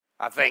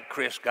I think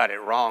Chris got it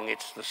wrong.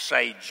 It's the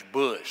sage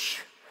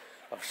bush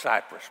of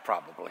Cyprus,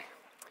 probably,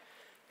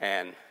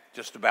 and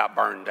just about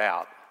burned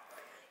out.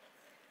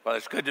 Well,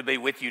 it's good to be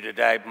with you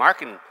today.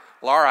 Mark and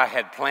Laura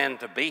had planned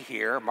to be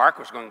here. Mark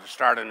was going to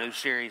start a new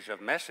series of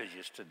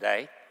messages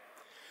today,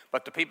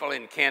 but the people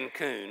in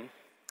Cancun,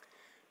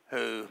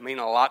 who mean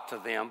a lot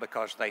to them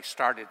because they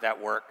started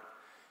that work,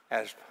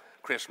 as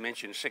Chris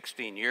mentioned,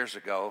 16 years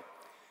ago,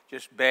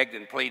 just begged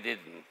and pleaded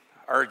and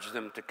urged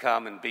them to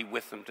come and be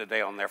with them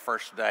today on their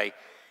first day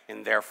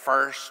in their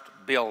first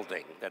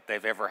building that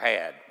they've ever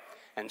had.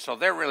 And so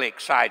they're really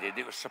excited.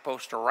 It was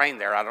supposed to rain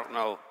there. I don't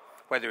know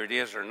whether it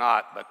is or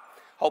not, but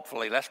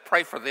hopefully let's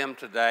pray for them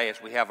today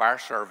as we have our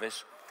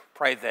service.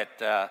 Pray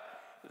that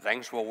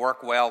things will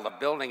work well. The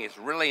building is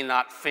really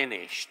not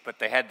finished, but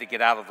they had to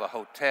get out of the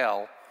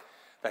hotel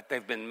that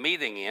they've been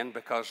meeting in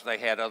because they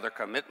had other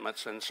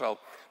commitments, and so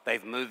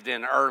they've moved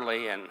in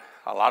early, and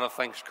a lot of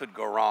things could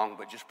go wrong,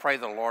 but just pray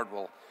the Lord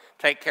will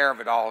take care of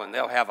it all, and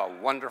they'll have a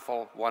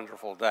wonderful,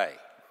 wonderful day.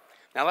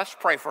 Now let's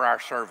pray for our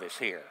service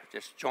here.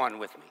 Just join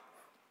with me.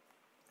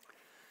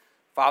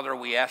 Father,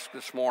 we ask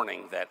this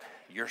morning that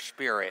your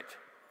Spirit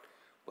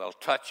will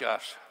touch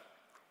us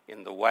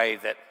in the way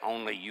that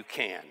only you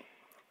can,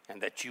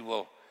 and that you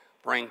will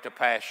bring to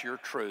pass your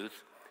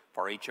truth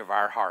for each of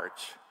our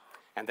hearts,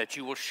 and that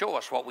you will show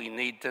us what we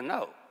need to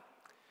know,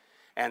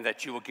 and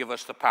that you will give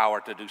us the power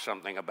to do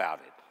something about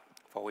it.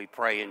 For we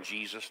pray in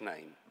Jesus'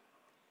 name,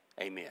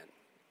 amen.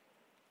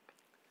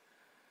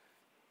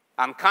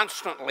 I'm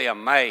constantly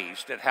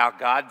amazed at how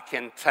God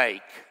can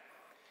take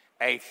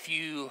a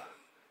few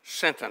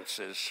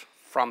sentences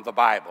from the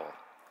Bible,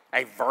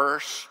 a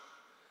verse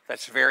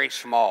that's very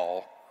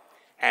small,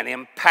 and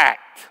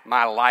impact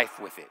my life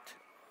with it,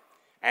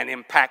 and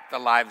impact the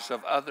lives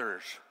of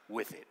others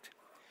with it.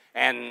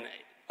 And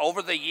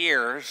over the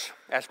years,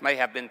 as may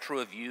have been true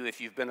of you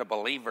if you've been a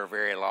believer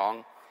very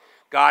long,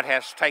 God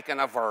has taken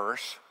a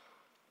verse,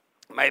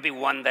 maybe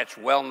one that's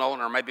well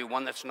known or maybe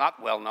one that's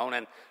not well known,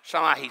 and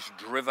somehow he's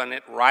driven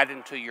it right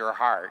into your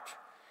heart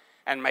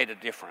and made a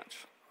difference.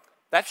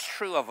 That's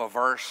true of a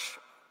verse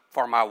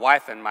for my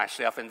wife and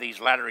myself in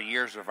these latter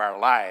years of our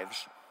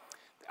lives,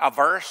 a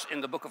verse in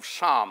the book of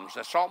Psalms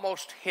that's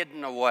almost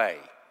hidden away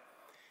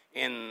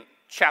in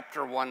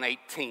chapter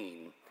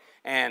 118.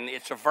 And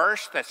it's a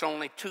verse that's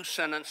only 2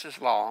 sentences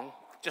long,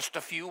 just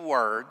a few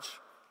words,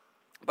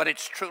 but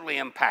it's truly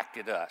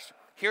impacted us.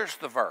 Here's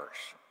the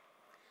verse.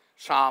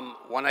 Psalm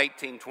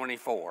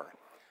 118:24.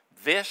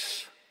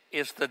 This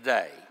is the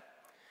day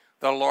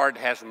the Lord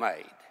has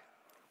made.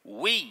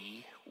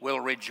 We will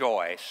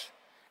rejoice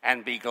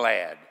and be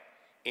glad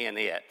in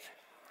it.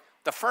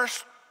 The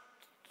first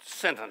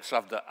sentence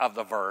of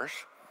the verse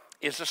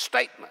is a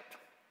statement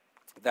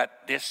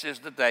that this is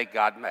the day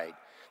God made.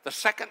 The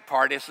second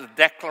part is the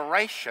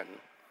declaration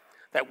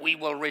that we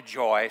will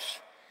rejoice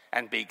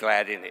and be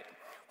glad in it.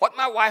 What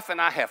my wife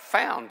and I have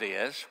found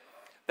is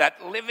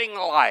that living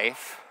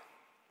life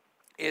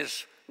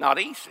is not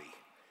easy.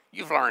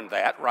 You've learned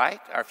that, right?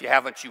 Or if you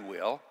haven't, you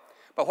will.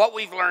 But what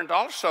we've learned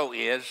also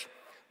is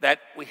that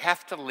we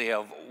have to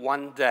live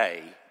one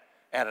day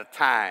at a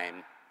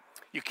time.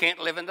 You can't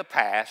live in the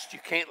past. You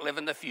can't live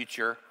in the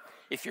future.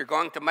 If you're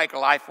going to make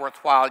life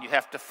worthwhile, you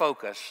have to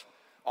focus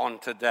on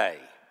today.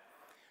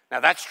 Now,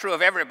 that's true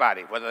of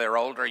everybody, whether they're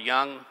old or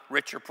young,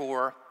 rich or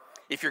poor.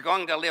 If you're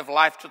going to live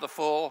life to the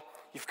full,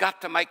 you've got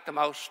to make the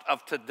most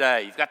of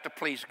today. You've got to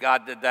please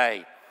God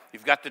today.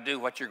 You've got to do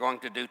what you're going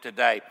to do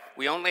today.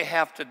 We only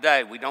have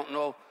today. We don't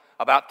know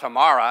about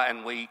tomorrow,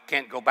 and we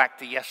can't go back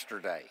to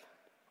yesterday.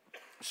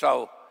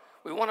 So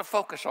we want to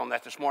focus on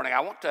that this morning. I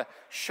want to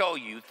show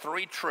you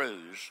 3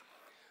 truths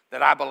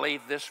that I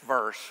believe this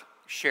verse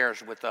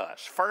shares with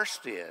us.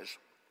 First is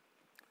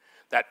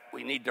that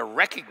we need to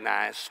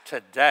recognize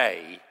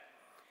today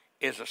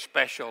is a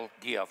special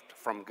gift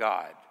from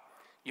God.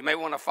 You may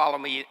want to follow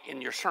me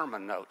in your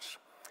sermon notes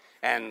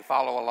and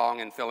follow along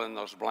and fill in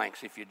those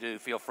blanks. If you do,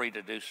 feel free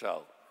to do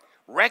so.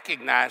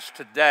 Recognize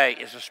today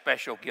is a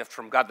special gift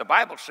from God. The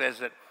Bible says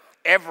that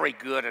every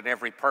good and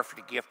every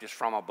perfect gift is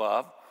from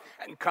above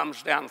and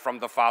comes down from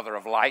the Father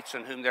of lights,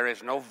 in whom there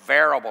is no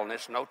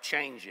variableness, no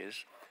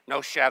changes,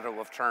 no shadow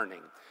of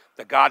turning.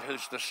 The God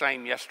who's the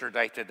same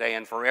yesterday, today,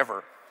 and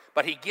forever.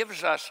 But he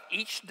gives us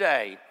each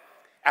day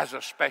as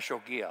a special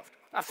gift.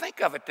 Now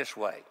think of it this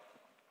way.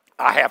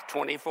 I have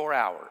 24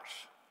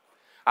 hours.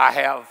 I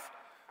have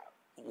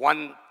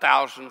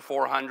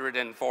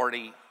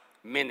 1,440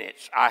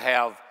 minutes. I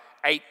have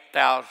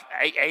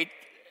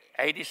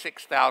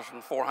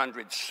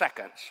 86,400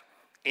 seconds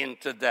in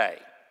today.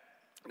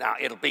 Now,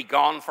 it'll be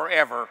gone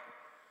forever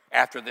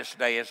after this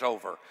day is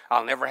over.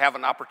 I'll never have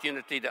an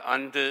opportunity to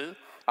undo.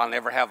 I'll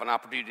never have an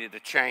opportunity to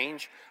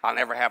change. I'll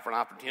never have an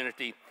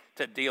opportunity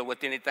to deal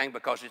with anything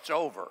because it's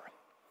over.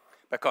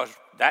 Because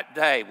that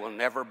day will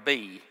never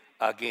be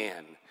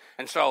again.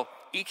 And so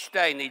each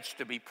day needs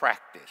to be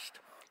practiced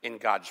in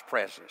God's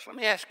presence. Let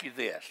me ask you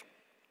this.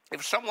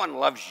 If someone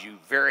loves you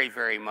very,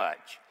 very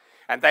much,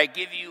 and they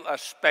give you a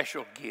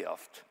special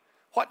gift,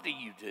 what do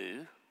you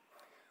do?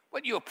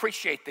 Well, you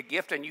appreciate the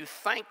gift and you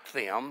thank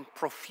them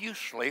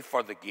profusely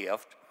for the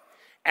gift,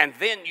 and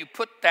then you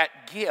put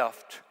that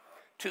gift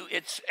to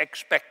its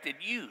expected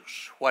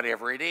use,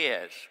 whatever it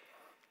is.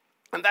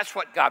 And that's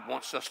what God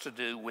wants us to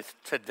do with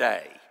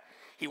today.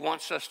 He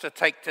wants us to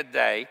take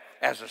today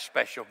as a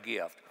special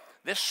gift.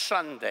 This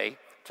Sunday,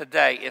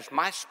 today, is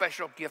my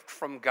special gift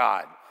from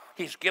God.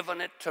 He's given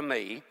it to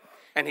me,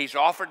 and He's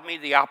offered me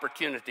the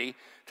opportunity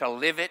to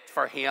live it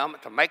for Him,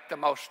 to make the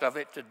most of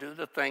it, to do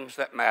the things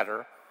that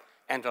matter,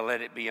 and to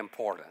let it be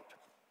important.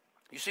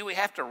 You see, we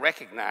have to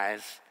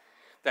recognize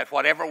that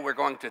whatever we're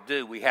going to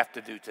do, we have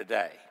to do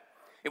today.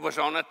 It was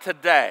on a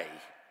today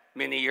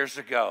many years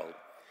ago,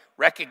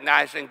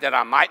 recognizing that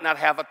I might not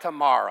have a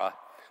tomorrow,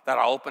 that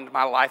I opened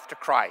my life to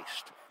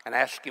Christ and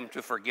asked Him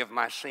to forgive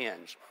my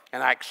sins.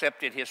 And I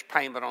accepted His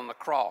payment on the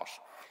cross.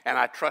 And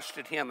I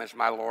trusted Him as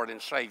my Lord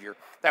and Savior.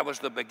 That was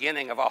the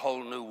beginning of a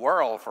whole new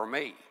world for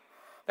me.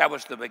 That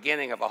was the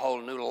beginning of a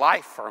whole new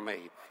life for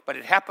me. But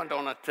it happened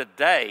on a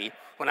today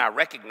when I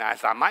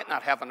recognized I might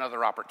not have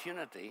another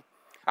opportunity.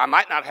 I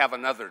might not have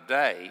another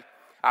day.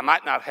 I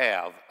might not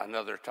have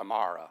another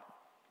tomorrow.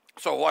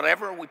 So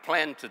whatever we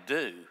plan to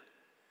do,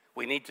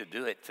 we need to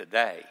do it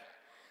today.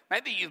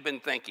 Maybe you've been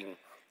thinking,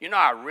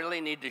 I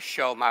really need to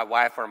show my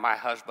wife or my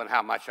husband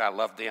how much I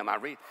love them.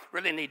 I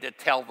really need to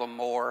tell them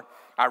more.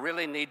 I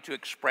really need to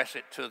express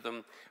it to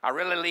them. I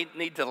really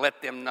need to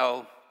let them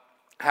know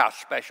how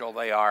special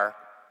they are.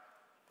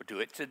 But do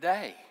it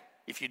today.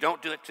 If you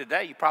don't do it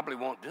today, you probably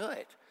won't do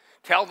it.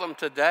 Tell them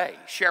today.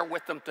 Share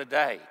with them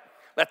today.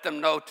 Let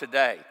them know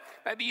today.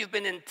 Maybe you've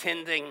been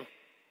intending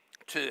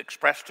to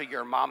express to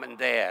your mom and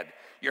dad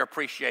your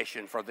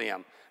appreciation for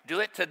them. Do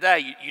it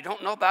today. You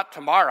don't know about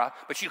tomorrow,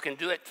 but you can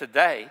do it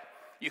today.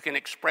 You can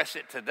express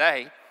it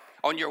today.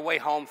 On your way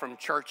home from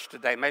church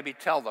today, maybe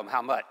tell them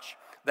how much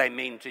they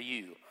mean to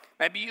you.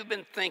 Maybe you've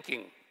been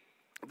thinking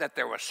that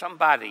there was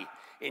somebody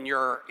in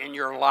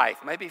your life,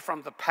 maybe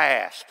from the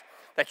past,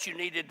 that you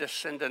needed to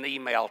send an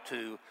email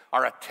to,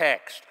 or a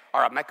text,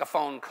 or make a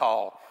phone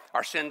call,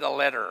 or send a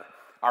letter,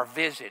 or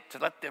visit to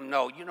let them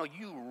know,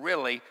 you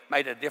really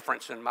made a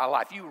difference in my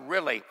life. You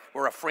really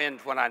were a friend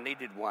when I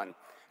needed one.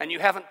 And you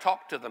haven't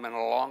talked to them in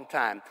a long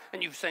time.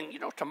 And you've said,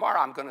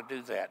 tomorrow I'm going to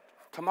do that.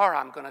 Tomorrow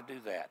I'm going to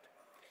do that.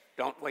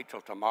 Don't wait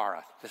till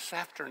tomorrow. This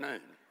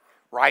afternoon,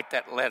 write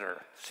that letter,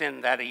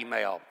 send that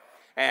email,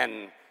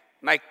 and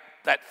make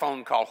that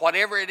phone call.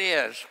 Whatever it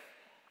is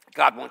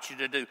God wants you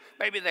to do.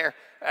 Maybe there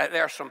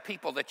are some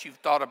people that you've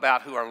thought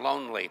about who are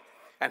lonely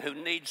and who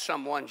need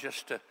someone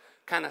just to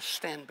kind of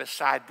stand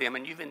beside them.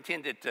 And you've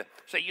intended to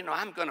say,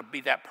 I'm going to be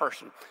that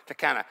person to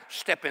kind of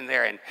step in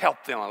there and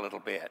help them a little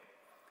bit.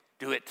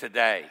 Do it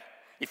today.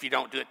 If you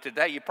don't do it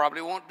today, you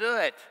probably won't do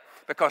it,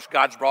 because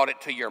God's brought it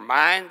to your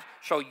mind,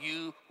 so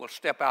you will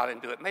step out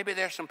and do it. Maybe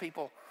there's some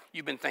people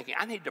you've been thinking,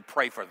 I need to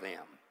pray for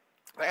them.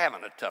 They're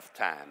having a tough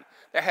time.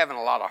 They're having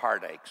a lot of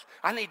heartaches.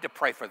 I need to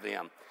pray for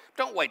them.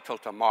 Don't wait till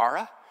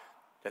tomorrow.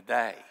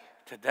 Today,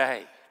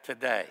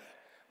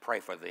 pray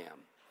for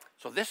them.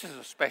 So this is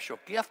a special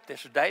gift,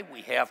 this day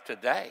we have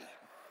today.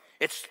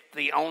 It's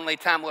the only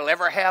time we'll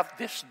ever have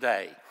this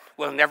day.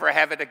 We'll never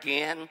have it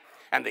again.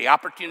 And the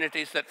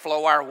opportunities that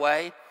flow our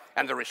way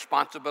and the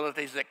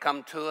responsibilities that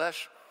come to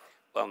us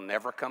will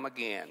never come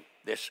again.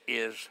 This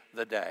is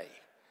the day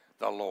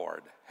the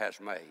Lord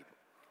has made.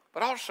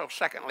 But also,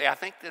 secondly, I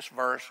think this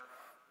verse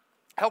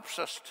helps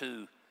us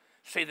to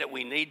see that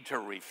we need to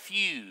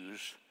refuse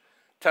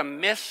to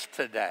miss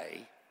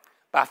today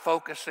by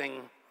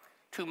focusing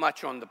too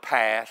much on the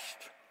past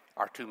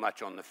or too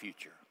much on the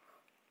future.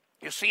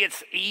 You see,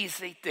 it's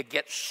easy to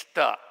get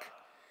stuck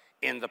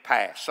in the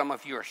past. Some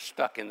of you are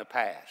stuck in the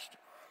past.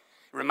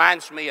 It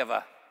reminds me of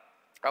a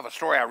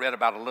story I read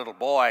about a little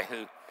boy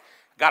who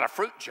got a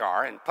fruit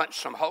jar and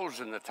punched some holes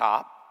in the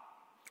top,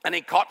 and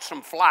he caught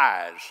some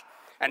flies,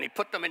 and he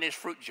put them in his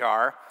fruit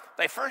jar.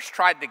 They first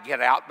tried to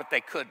get out, but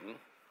they couldn't,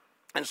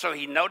 and so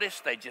he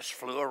noticed they just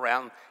flew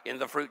around in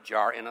the fruit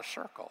jar in a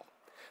circle.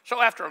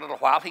 So after a little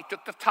while, he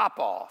took the top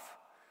off,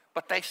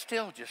 but they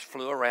still just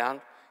flew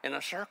around in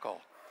a circle.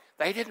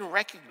 They didn't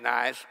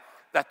recognize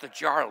that the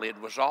jar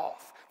lid was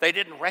off. They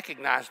didn't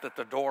recognize that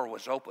the door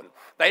was open.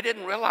 They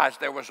didn't realize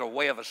there was a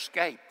way of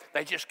escape.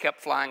 They just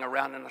kept flying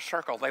around in a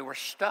circle. They were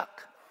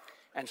stuck.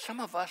 And some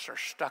of us are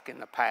stuck in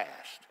the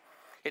past.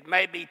 It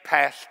may be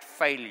past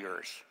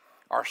failures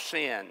or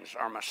sins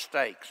or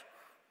mistakes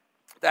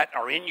that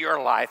are in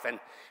your life,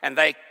 and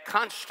they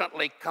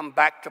constantly come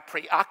back to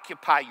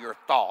preoccupy your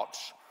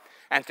thoughts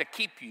and to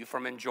keep you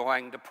from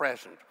enjoying the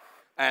present.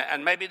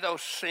 And maybe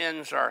those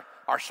sins are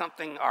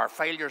something, are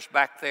failures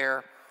back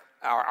there,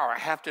 or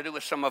have to do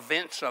with some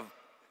events of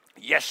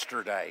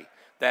yesterday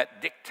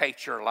that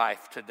dictate your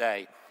life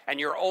today. And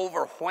you're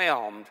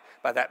overwhelmed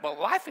by that. But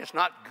life is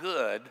not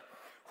good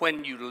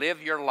when you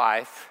live your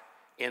life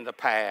in the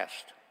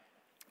past.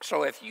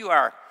 So if you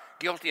are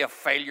guilty of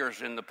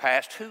failures in the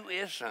past, who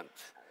isn't?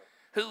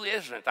 Who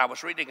isn't? I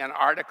was reading an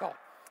article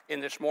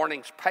in this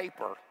morning's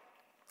paper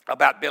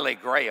about Billy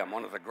Graham,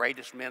 one of the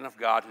greatest men of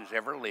God who's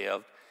ever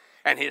lived.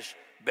 And his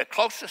the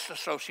closest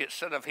associates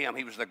said of him,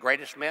 he was the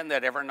greatest man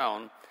they'd ever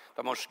known,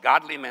 the most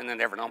godly man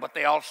they'd ever known. But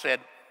they all said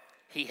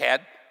he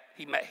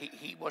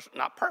was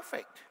not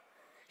perfect.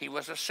 He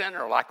was a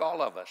sinner like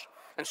all of us.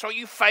 And so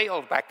you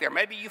failed back there.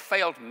 Maybe you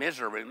failed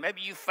miserably.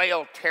 Maybe you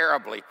failed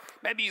terribly.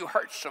 Maybe you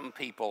hurt some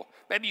people.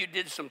 Maybe you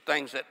did some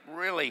things that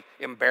really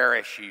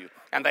embarrass you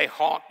and they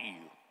haunt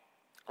you.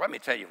 Let me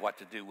tell you what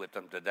to do with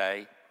them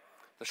today.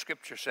 The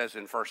scripture says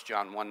in 1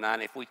 John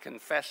 1:9, if we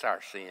confess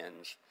our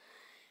sins,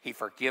 he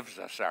forgives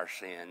us our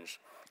sins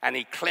and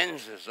he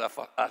cleanses us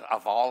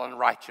of all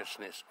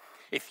unrighteousness.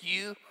 If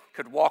you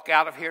could walk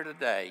out of here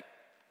today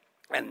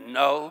and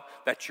know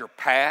that your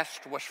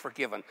past was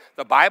forgiven.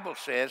 The Bible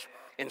says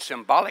in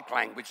symbolic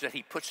language that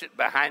he puts it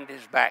behind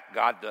his back,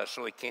 God does,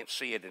 so he can't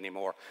see it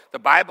anymore. The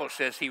Bible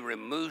says he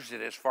removes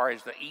it as far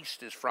as the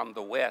east is from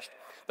the west.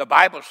 The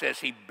Bible says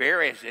he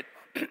buries it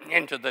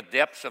into the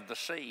depths of the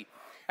sea.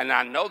 And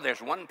I know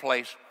there's one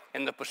place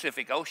in the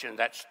Pacific Ocean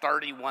that's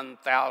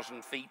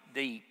 31,000 feet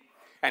deep,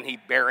 and he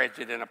buries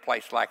it in a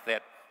place like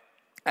that,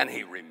 and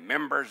he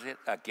remembers it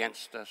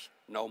against us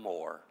no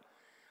more.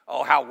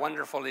 Oh, how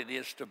wonderful it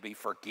is to be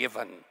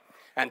forgiven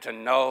and to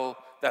know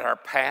that our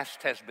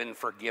past has been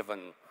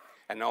forgiven.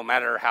 And no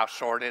matter how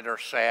sordid or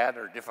sad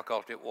or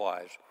difficult it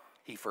was,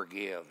 he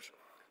forgives.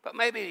 But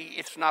maybe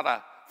it's not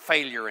a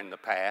failure in the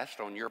past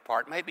on your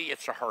part. Maybe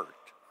it's a hurt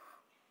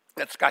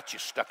that's got you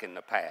stuck in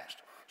the past.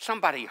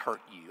 Somebody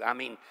hurt you. I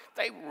mean,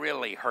 they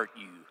really hurt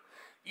you.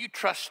 You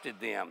trusted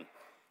them,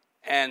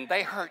 and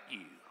they hurt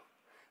you.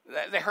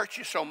 They hurt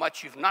you so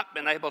much you've not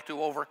been able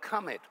to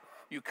overcome it.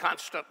 You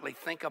constantly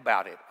think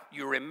about it.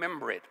 You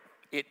remember it.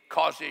 It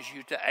causes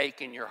you to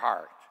ache in your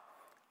heart.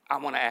 I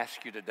want to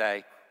ask you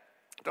today,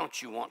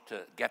 don't you want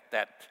to get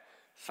that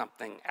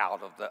something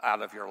out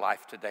of your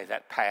life today,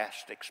 that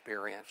past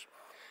experience?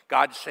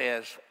 God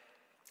says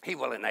he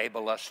will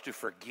enable us to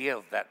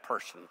forgive that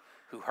person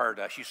who hurt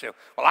us. You say,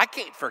 well, I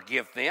can't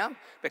forgive them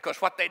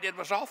because what they did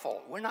was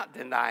awful. We're not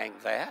denying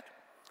that.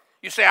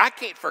 You say, I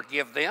can't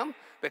forgive them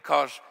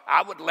because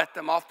I would let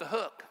them off the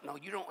hook. No,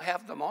 you don't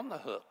have them on the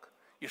hook.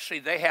 You see,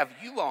 they have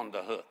you on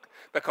the hook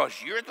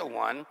because you're the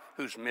one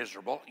who's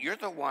miserable. You're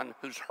the one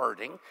who's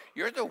hurting.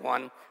 You're the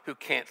one who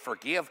can't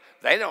forgive.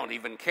 They don't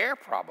even care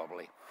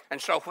probably. And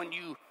so when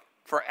you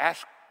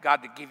ask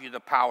God to give you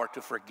the power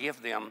to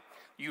forgive them,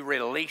 you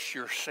release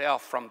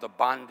yourself from the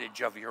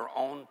bondage of your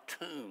own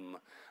tomb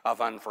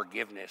of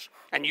unforgiveness.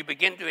 And you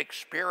begin to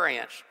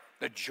experience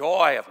the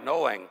joy of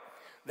knowing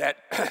that,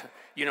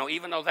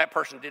 even though that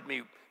person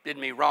did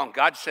me wrong,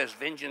 God says,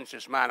 vengeance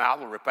is mine, I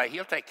will repay.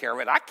 He'll take care of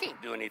it. I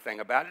can't do anything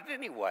about it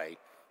anyway.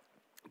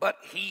 But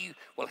he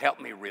will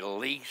help me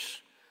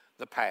release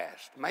the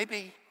past.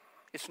 Maybe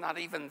it's not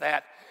even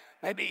that.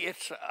 Maybe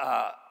it's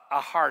a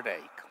heartache.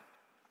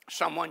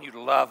 Someone you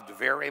loved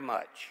very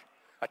much,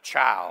 a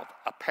child,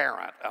 a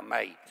parent, a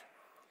mate,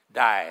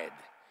 died.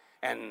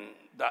 And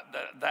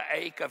the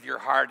ache of your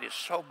heart is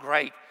so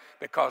great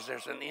because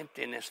there's an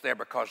emptiness there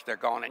because they're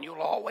gone. And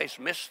you'll always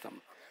miss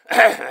them.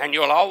 And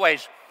you'll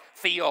always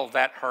feel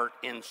that hurt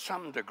in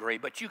some degree.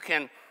 But you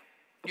can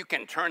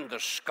turn the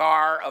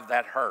scar of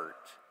that hurt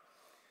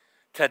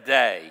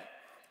today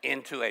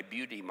into a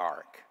beauty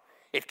mark.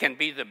 It can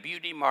be the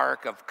beauty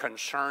mark of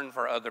concern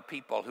for other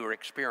people who are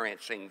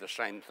experiencing the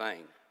same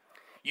thing.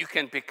 You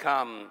can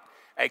become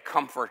a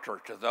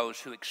comforter to those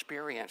who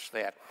experience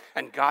that.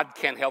 And God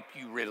can help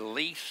you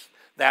release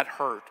that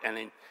hurt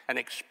and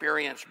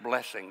experience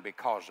blessing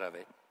because of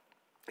it.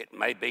 It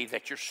may be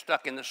that you're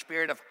stuck in the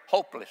spirit of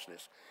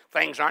hopelessness.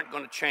 Things aren't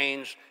going to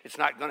change. It's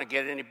not going to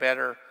get any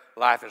better.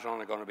 Life is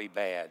only going to be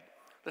bad.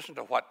 Listen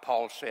to what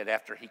Paul said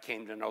after he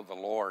came to know the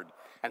Lord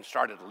and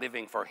started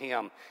living for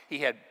him. He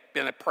had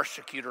been a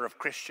persecutor of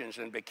Christians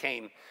and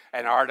became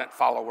an ardent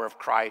follower of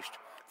Christ.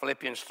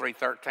 Philippians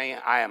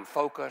 3:13, I am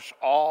focused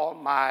all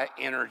my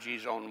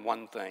energies on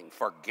one thing,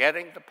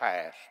 forgetting the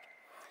past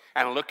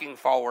and looking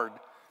forward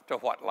to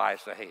what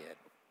lies ahead.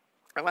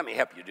 And let me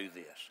help you do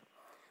this.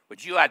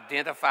 Would you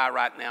identify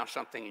right now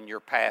something in your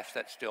past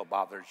that still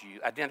bothers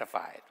you?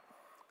 Identify it.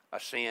 A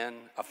sin,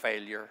 a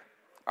failure,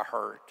 a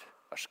hurt,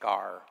 a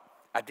scar.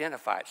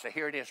 Identify it. Say,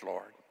 here it is,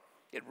 Lord.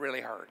 It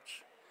really hurts.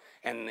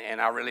 And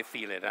I really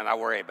feel it, and I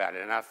worry about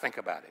it, and I think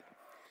about it.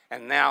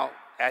 And now,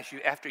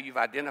 after you've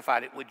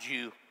identified it, would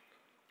you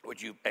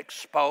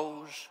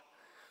expose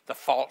the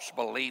false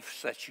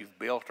beliefs that you've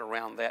built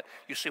around that?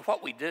 You see,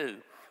 what we do,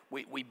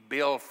 we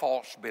build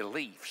false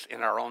beliefs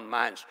in our own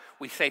minds.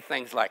 We say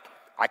things like,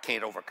 I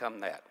can't overcome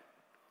that.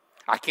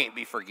 I can't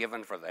be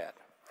forgiven for that.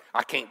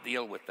 I can't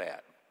deal with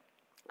that.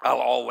 I'll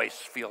always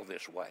feel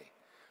this way.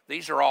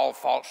 These are all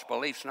false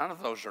beliefs. None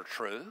of those are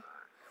true.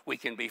 We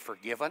can be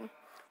forgiven.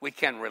 We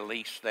can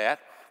release that.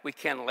 We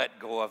can let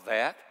go of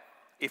that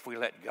if we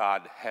let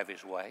God have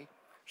his way.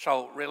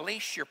 So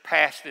release your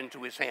past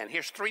into his hand.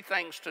 Here's 3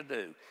 things to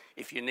do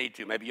if you need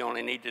to. Maybe you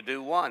only need to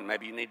do one.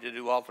 Maybe you need to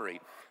do all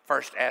 3.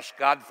 First, ask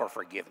God for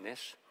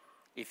forgiveness.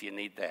 If you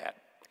need that,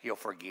 he'll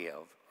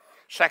forgive.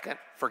 Second,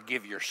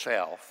 forgive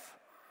yourself.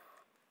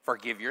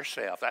 Forgive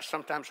yourself. That's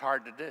sometimes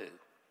hard to do,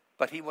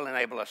 but he will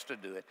enable us to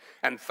do it.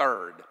 And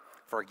third,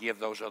 forgive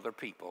those other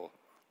people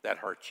that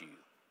hurt you.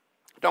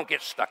 Don't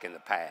get stuck in the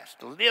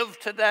past. Live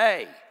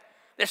today.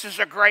 This is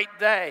a great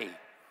day.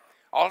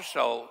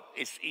 Also,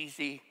 it's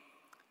easy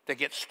to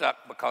get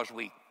stuck because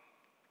we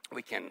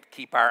can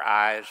keep our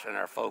eyes and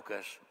our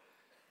focus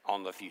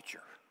on the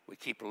future. We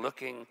keep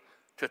looking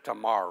to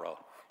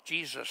tomorrow.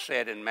 Jesus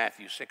said in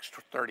Matthew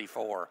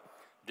 6:34,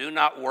 "Do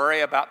not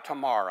worry about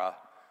tomorrow,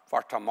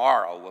 for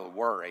tomorrow will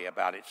worry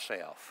about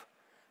itself."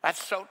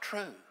 That's so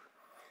true.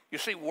 You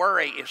see,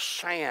 worry is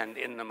sand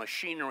in the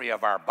machinery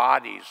of our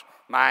bodies,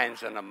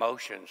 minds, and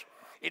emotions.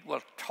 It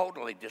will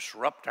totally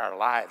disrupt our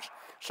lives.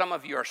 Some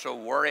of you are so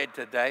worried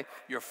today.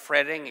 You're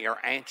fretting, you're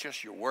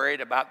anxious, you're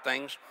worried about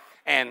things.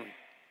 And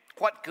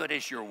what good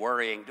is your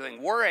worrying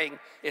doing? Worrying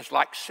is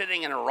like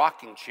sitting in a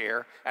rocking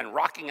chair and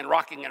rocking and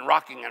rocking and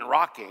rocking and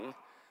rocking,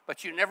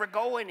 but you never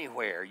go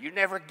anywhere. You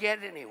never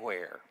get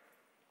anywhere.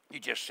 You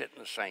just sit in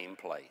the same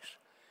place.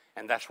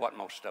 And that's what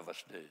most of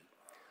us do.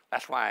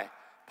 That's why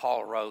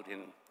Paul wrote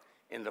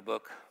in the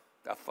book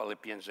of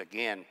Philippians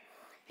again,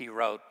 he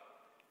wrote,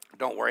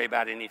 "Don't worry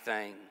about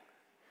anything.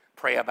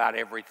 Pray about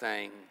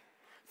everything.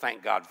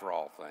 Thank God for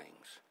all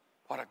things."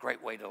 What a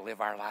great way to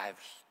live our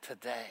lives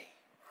today.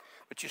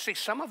 But you see,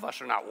 some of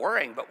us are not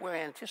worrying, but we're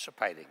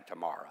anticipating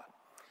tomorrow.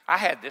 I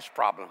had this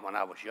problem when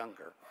I was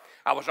younger.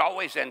 I was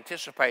always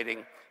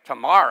anticipating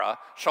tomorrow,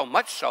 so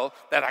much so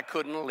that I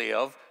couldn't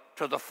live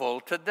to the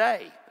full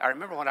today. I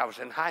remember when I was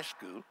in high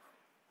school,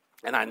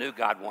 and I knew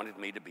God wanted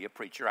me to be a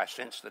preacher. I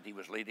sensed that he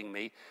was leading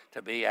me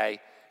to be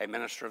a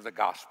minister of the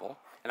gospel,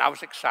 and I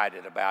was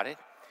excited about it.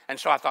 And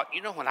so I thought,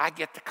 when I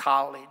get to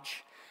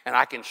college and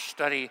I can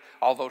study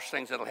all those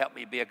things that'll help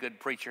me be a good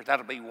preacher,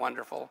 that'll be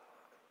wonderful.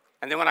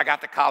 And then when I got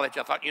to college,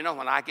 I thought,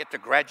 when I get to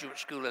graduate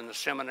school in the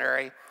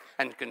seminary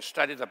and can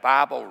study the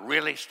Bible,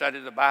 really study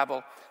the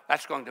Bible,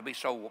 that's going to be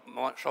so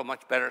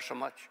much better, so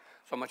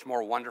much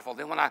more wonderful.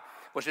 Then when I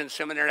was in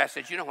seminary, I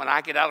said, when I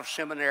get out of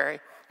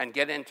seminary and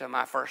get into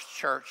my first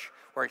church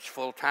where it's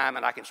full time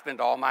and I can spend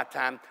all my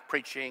time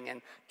preaching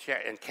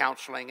and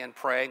counseling and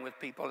praying with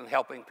people and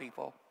helping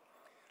people,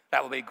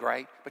 that would be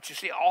great. But you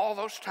see, all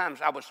those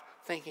times I was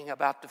thinking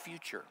about the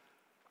future.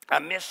 I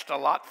missed a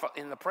lot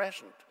in the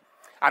present.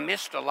 I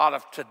missed a lot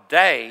of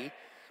today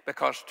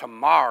because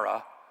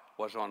tomorrow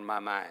was on my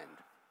mind.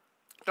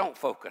 Don't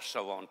focus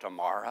so on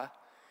tomorrow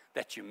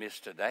that you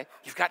miss today.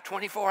 You've got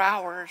 24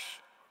 hours.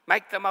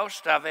 Make the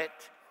most of it.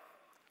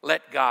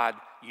 Let God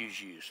use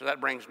you. So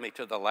that brings me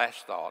to the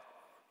last thought.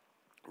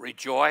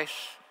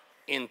 Rejoice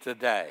in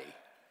today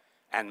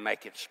and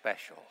make it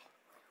special.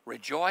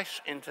 Rejoice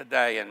in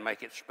today and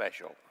make it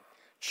special.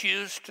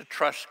 Choose to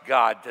trust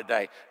God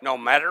today. No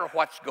matter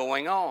what's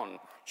going on,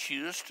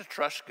 choose to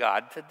trust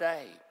God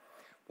today.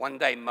 One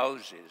day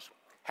Moses,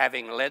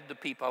 having led the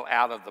people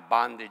out of the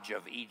bondage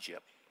of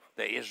Egypt,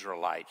 the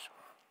Israelites,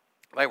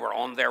 they were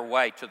on their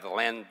way to the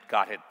land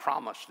God had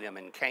promised them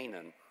in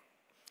Canaan.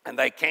 And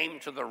they came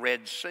to the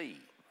Red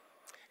Sea.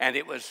 And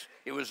it was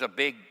a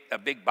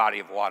big body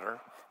of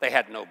water. They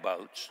had no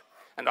boats.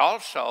 And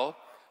also,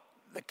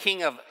 the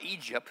king of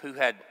Egypt, who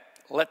had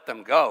let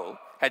them go,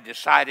 had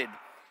decided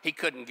he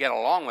couldn't get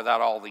along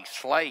without all these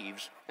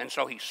slaves. And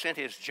so he sent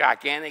his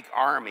gigantic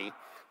army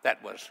that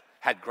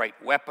had great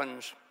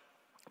weapons,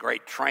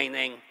 great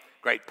training,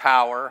 great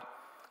power,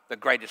 the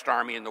greatest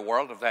army in the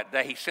world of that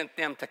day. He sent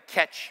them to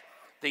catch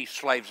these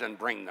slaves and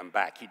bring them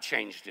back. He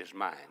changed his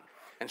mind.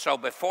 And so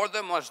before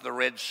them was the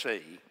Red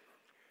Sea.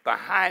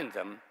 Behind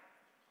them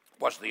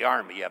was the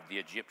army of the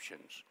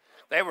Egyptians.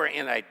 They were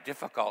in a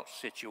difficult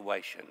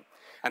situation.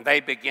 And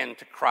they began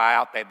to cry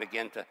out. They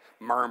began to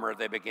murmur.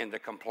 They began to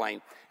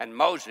complain. And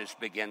Moses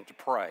began to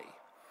pray.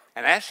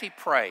 And as he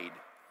prayed,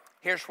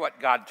 here's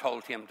what God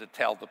told him to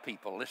tell the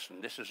people.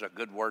 Listen, this is a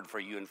good word for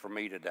you and for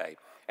me today.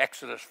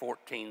 Exodus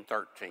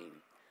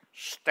 14:13.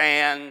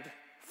 Stand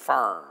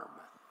firm,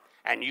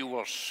 and you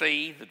will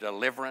see the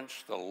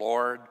deliverance the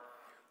Lord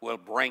will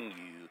bring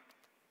you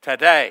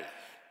today.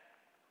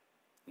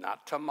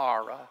 Not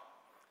tomorrow,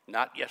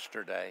 not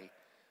yesterday,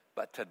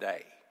 but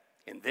today.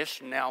 In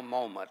this now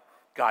moment,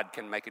 God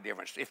can make a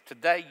difference. If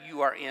today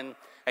you are in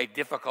a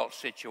difficult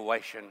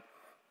situation,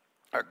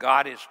 or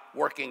God is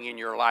working in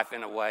your life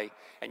in a way,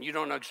 and you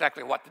don't know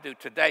exactly what to do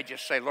today,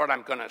 just say, Lord,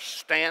 I'm going to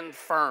stand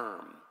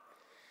firm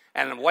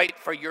and wait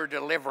for your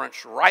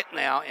deliverance right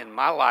now in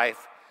my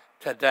life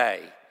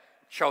today.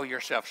 Show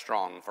yourself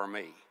strong for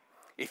me.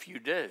 If you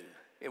do,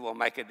 it will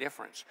make a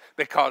difference,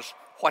 because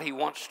what he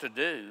wants to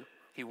do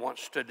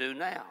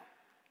now.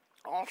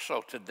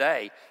 Also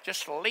today,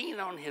 just lean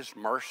on his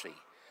mercy.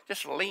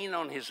 Just lean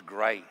on his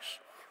grace,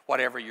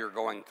 whatever you're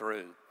going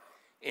through.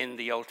 In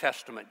the Old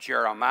Testament,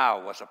 Jeremiah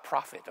was a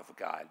prophet of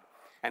God.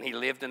 And he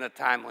lived in a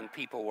time when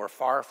people were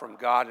far from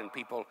God and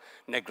people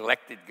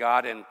neglected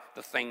God and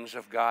the things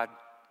of God.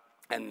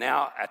 And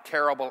now a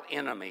terrible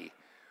enemy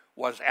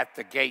was at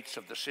the gates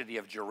of the city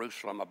of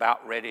Jerusalem,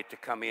 about ready to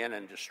come in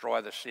and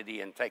destroy the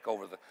city and take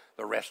over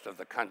the rest of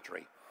the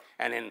country.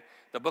 And in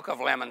the book of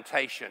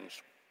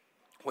Lamentations,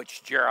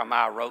 which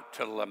Jeremiah wrote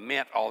to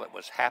lament all that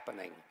was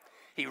happening,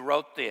 he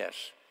wrote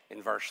this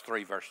in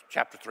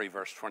chapter 3,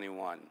 verse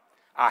 21.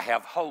 I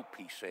have hope,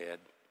 he said.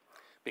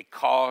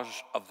 Because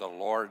of the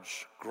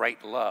Lord's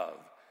great love,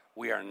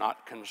 we are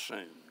not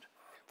consumed.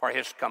 For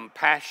his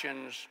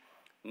compassions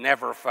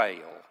never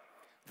fail.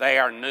 They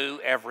are new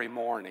every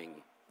morning.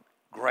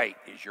 Great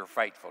is your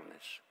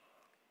faithfulness.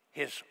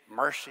 His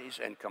mercies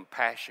and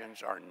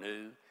compassions are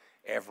new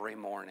every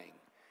morning.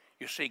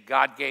 You see,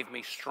 God gave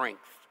me strength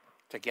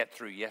to get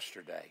through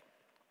yesterday.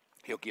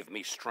 He'll give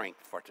me strength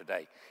for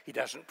today. He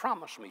doesn't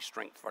promise me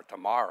strength for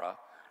tomorrow,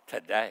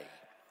 today.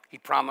 He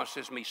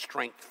promises me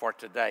strength for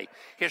today.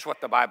 Here's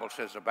what the Bible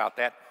says about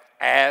that.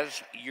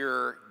 As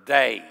your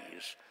days,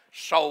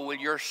 so will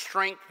your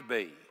strength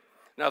be.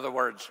 In other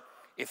words,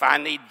 if I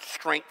need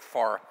strength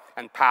for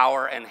and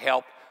power and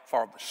help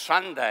for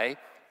Sunday,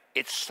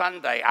 it's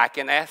Sunday. I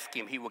can ask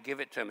him. He will give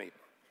it to me.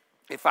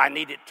 If I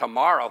need it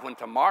tomorrow, when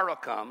tomorrow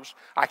comes,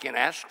 I can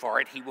ask for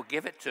it. He will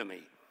give it to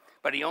me.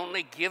 But he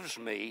only gives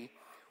me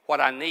what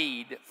I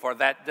need for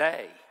that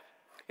day.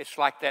 It's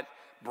like that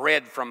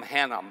bread from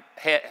heaven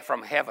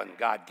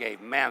God gave,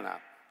 manna.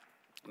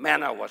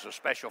 Manna was a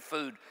special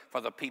food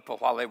for the people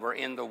while they were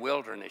in the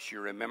wilderness,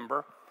 you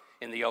remember,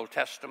 in the Old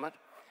Testament.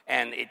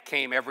 And it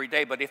came every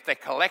day. But if they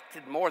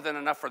collected more than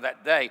enough for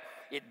that day,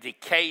 it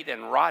decayed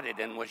and rotted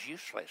and was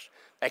useless.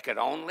 They could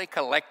only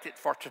collect it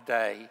for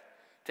today,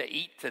 to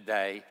eat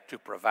today, to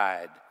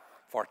provide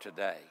for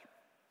today.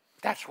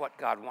 That's what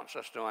God wants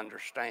us to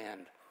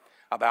understand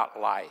about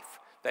life,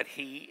 that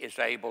he is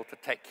able to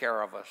take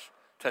care of us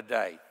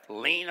today.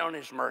 Lean on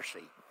his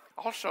mercy.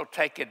 Also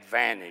take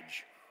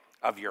advantage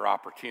of your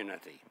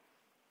opportunity.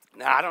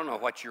 Now, I don't know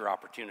what your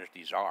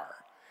opportunities are,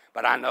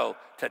 but I know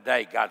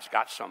today God's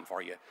got some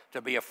for you.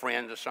 To be a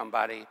friend to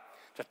somebody,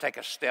 to take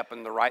a step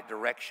in the right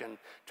direction,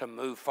 to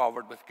move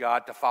forward with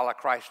God, to follow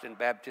Christ in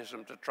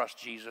baptism, to trust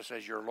Jesus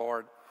as your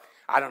Lord.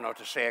 I don't know,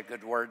 to say a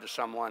good word to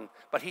someone,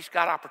 but he's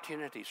got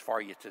opportunities for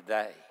you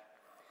today.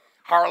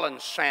 Harlan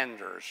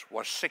Sanders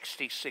was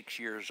 66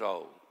 years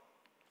old,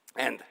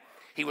 and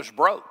he was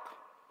broke,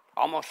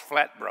 almost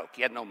flat broke.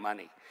 He had no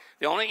money.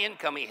 The only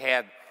income he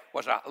had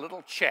was a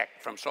little check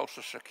from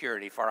Social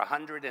Security for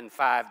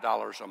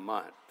 $105 a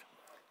month.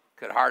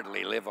 Could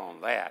hardly live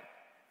on that,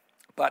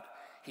 but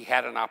he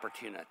had an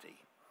opportunity.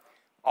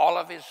 All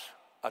of his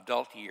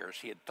adult years,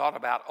 he had thought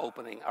about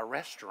opening a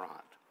restaurant,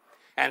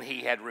 and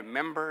he had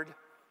remembered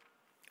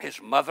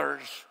his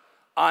mother's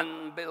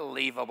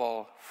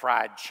unbelievable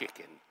fried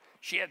chicken.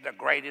 She had the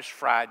greatest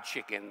fried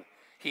chicken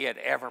he had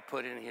ever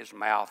put in his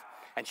mouth,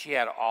 and she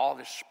had all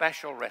this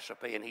special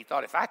recipe, and he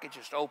thought, if I could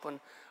just open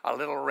a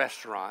little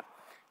restaurant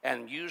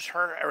and use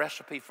her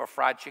recipe for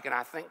fried chicken,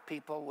 I think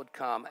people would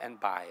come and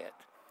buy it.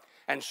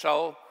 And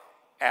so,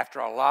 after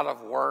a lot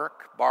of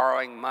work,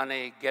 borrowing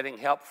money, getting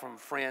help from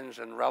friends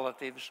and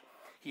relatives,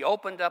 he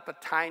opened up a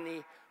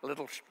tiny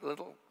little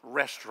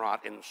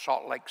restaurant in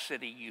Salt Lake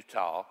City,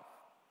 Utah,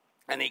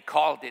 and he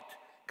called it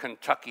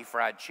Kentucky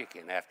Fried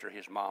Chicken after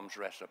his mom's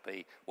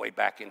recipe way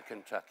back in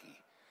Kentucky.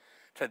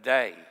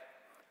 Today,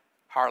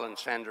 Harlan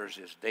Sanders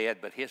is dead,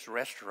 but his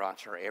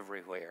restaurants are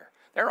everywhere.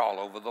 They're all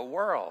over the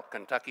world.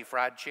 Kentucky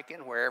Fried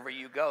Chicken, wherever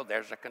you go,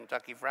 there's a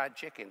Kentucky Fried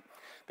Chicken.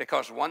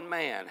 Because one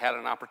man had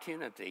an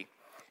opportunity.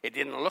 It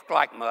didn't look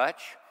like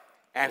much,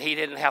 and he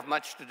didn't have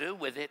much to do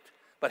with it,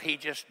 but he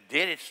just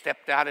did it,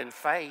 stepped out in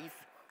faith,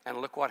 and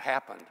look what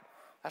happened.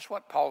 That's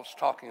what Paul's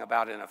talking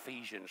about in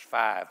Ephesians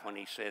 5 when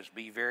he says,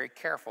 be very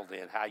careful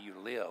then how you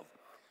live,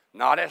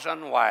 not as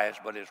unwise,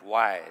 but as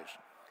wise,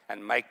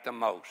 and make the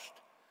most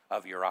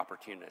of your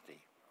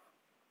opportunity.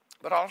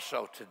 But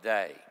also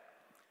today,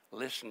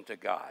 listen to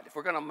God. If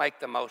we're going to make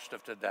the most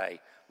of today,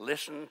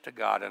 listen to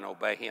God and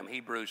obey him.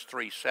 Hebrews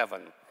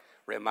 3:7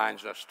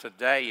 reminds us,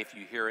 today if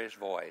you hear his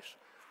voice,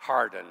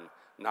 harden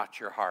not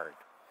your heart.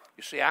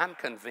 You see, I'm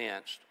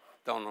convinced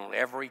that on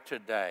every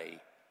today,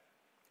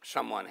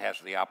 someone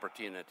has the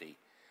opportunity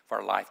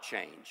for life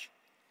change.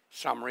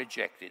 Some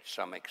reject it,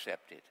 some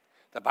accept it.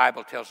 The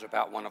Bible tells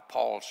about one of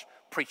Paul's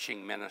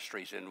preaching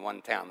ministries in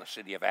one town, the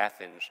city of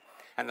Athens.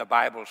 And the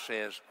Bible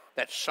says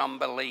that some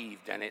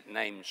believed, and it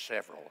named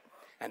several.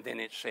 And then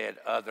it said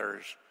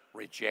others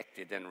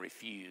rejected and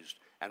refused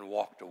and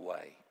walked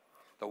away.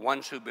 The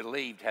ones who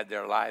believed had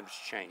their lives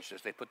changed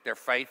as they put their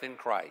faith in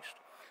Christ.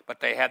 But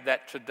they had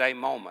that today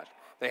moment.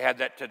 They had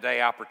that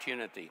today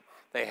opportunity.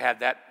 They had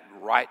that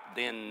right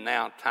then,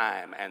 now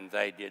time, and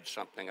they did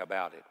something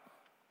about it.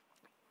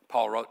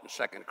 Paul wrote in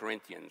 2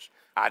 Corinthians,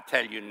 I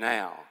tell you,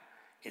 now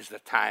is the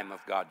time of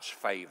God's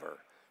favor.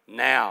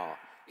 Now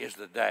is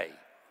the day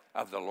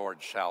of the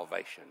Lord's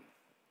salvation.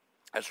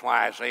 That's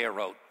why Isaiah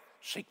wrote,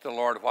 seek the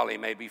Lord while he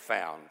may be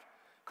found.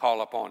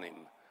 Call upon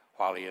him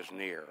while he is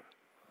near.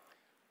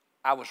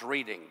 I was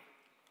reading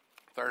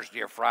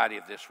Thursday or Friday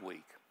of this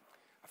week,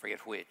 I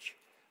forget which,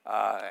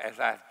 as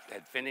I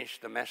had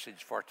finished the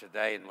message for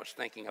today and was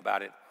thinking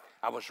about it,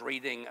 I was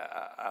reading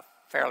a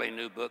fairly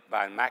new book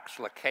by Max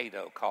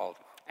Lucado called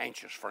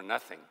Anxious for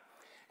Nothing.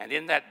 And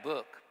in that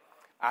book,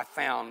 I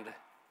found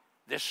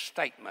this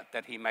statement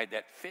that he made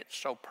that fits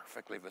so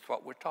perfectly with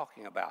what we're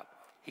talking about.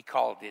 He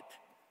called it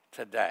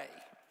today.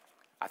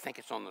 I think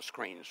it's on the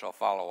screen, so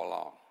follow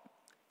along.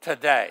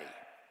 Today,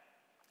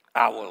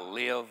 I will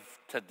live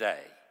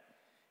today.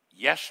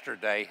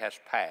 Yesterday has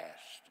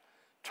passed.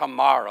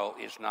 Tomorrow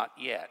is not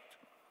yet.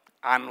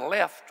 I'm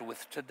left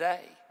with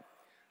today.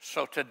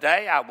 So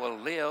today I will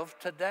live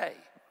today.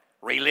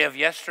 Relive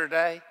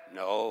yesterday?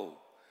 No.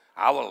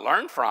 I will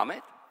learn from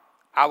it.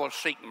 I will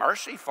seek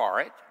mercy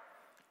for it.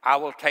 I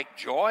will take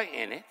joy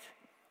in it,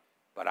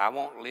 but I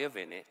won't live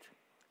in it.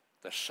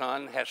 The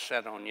sun has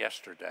set on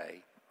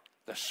yesterday.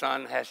 The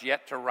sun has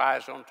yet to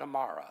rise on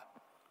tomorrow.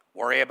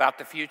 Worry about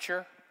the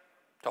future?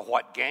 To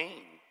what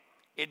gain?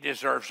 It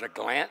deserves a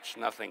glance,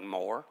 nothing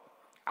more.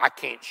 I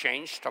can't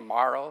change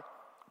tomorrow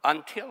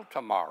until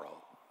tomorrow.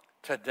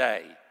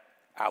 Today,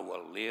 I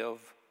will live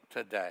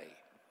today.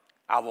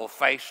 I will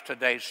face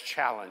today's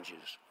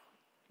challenges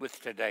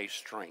with today's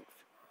strength.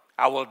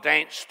 I will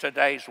dance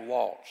today's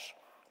waltz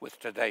with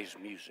today's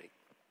music.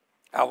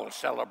 I will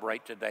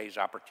celebrate today's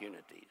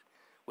opportunities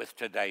with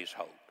today's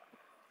hope.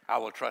 I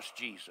will trust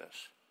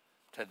Jesus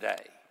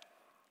today.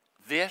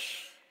 This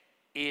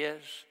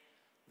is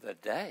the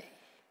day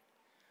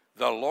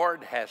the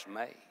Lord has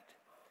made.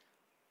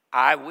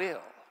 I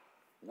will,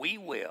 we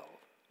will,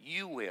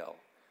 you will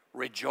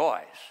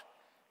rejoice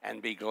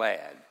and be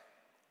glad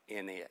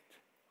in it.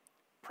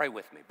 Pray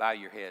with me. Bow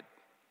your head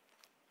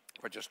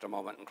for just a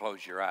moment and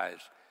close your eyes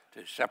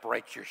to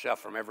separate yourself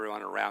from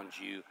everyone around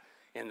you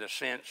in the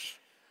sense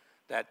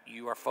that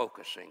you are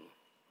focusing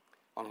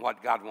on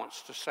what God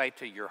wants to say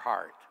to your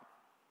heart.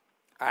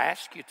 I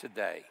ask you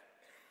today,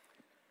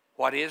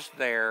 what is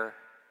there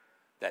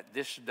that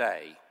this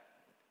day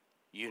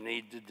you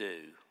need to do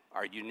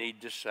or you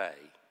need to say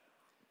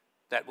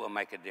that will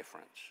make a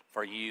difference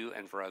for you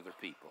and for other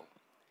people?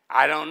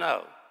 I don't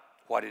know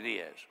what it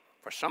is.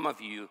 For some of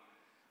you,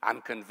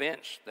 I'm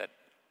convinced that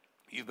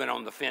you've been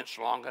on the fence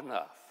long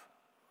enough.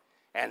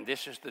 And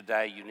this is the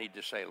day you need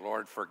to say,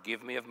 Lord,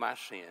 forgive me of my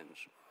sins.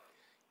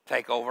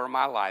 Take over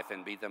my life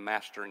and be the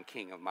master and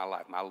king of my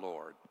life, my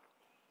Lord.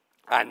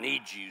 I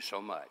need you so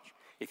much.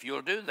 If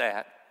you'll do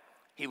that,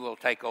 he will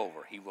take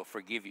over. He will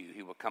forgive you.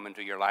 He will come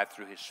into your life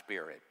through his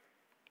Spirit.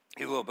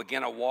 He will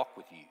begin a walk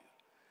with you.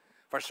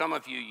 For some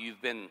of you,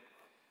 you've been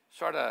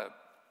sort of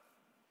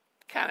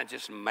kind of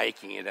just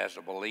making it as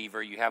a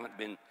believer. You haven't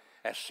been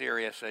as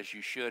serious as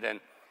you should.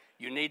 And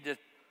you need to,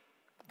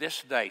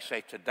 this day,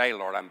 say, today,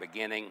 Lord, I'm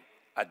beginning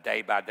a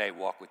day-by-day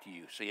walk with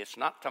you. See, it's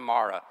not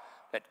tomorrow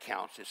that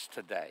counts. It's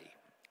today.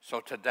 So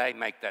today,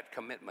 make that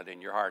commitment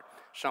in your heart.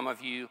 Some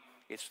of you,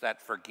 it's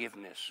that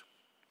forgiveness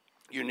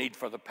you need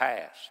for the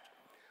past,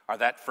 or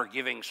that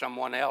forgiving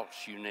someone else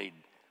you need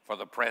for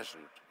the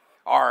present,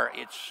 or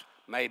it's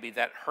maybe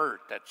that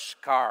hurt, that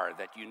scar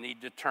that you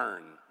need to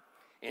turn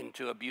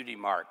into a beauty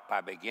mark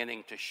by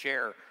beginning to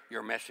share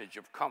your message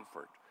of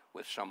comfort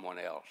with someone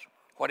else.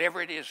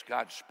 Whatever it is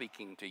God's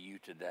speaking to you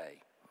today,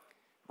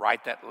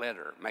 write that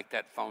letter, make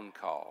that phone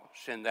call,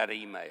 send that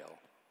email.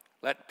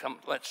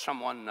 Let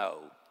someone know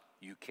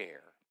you care.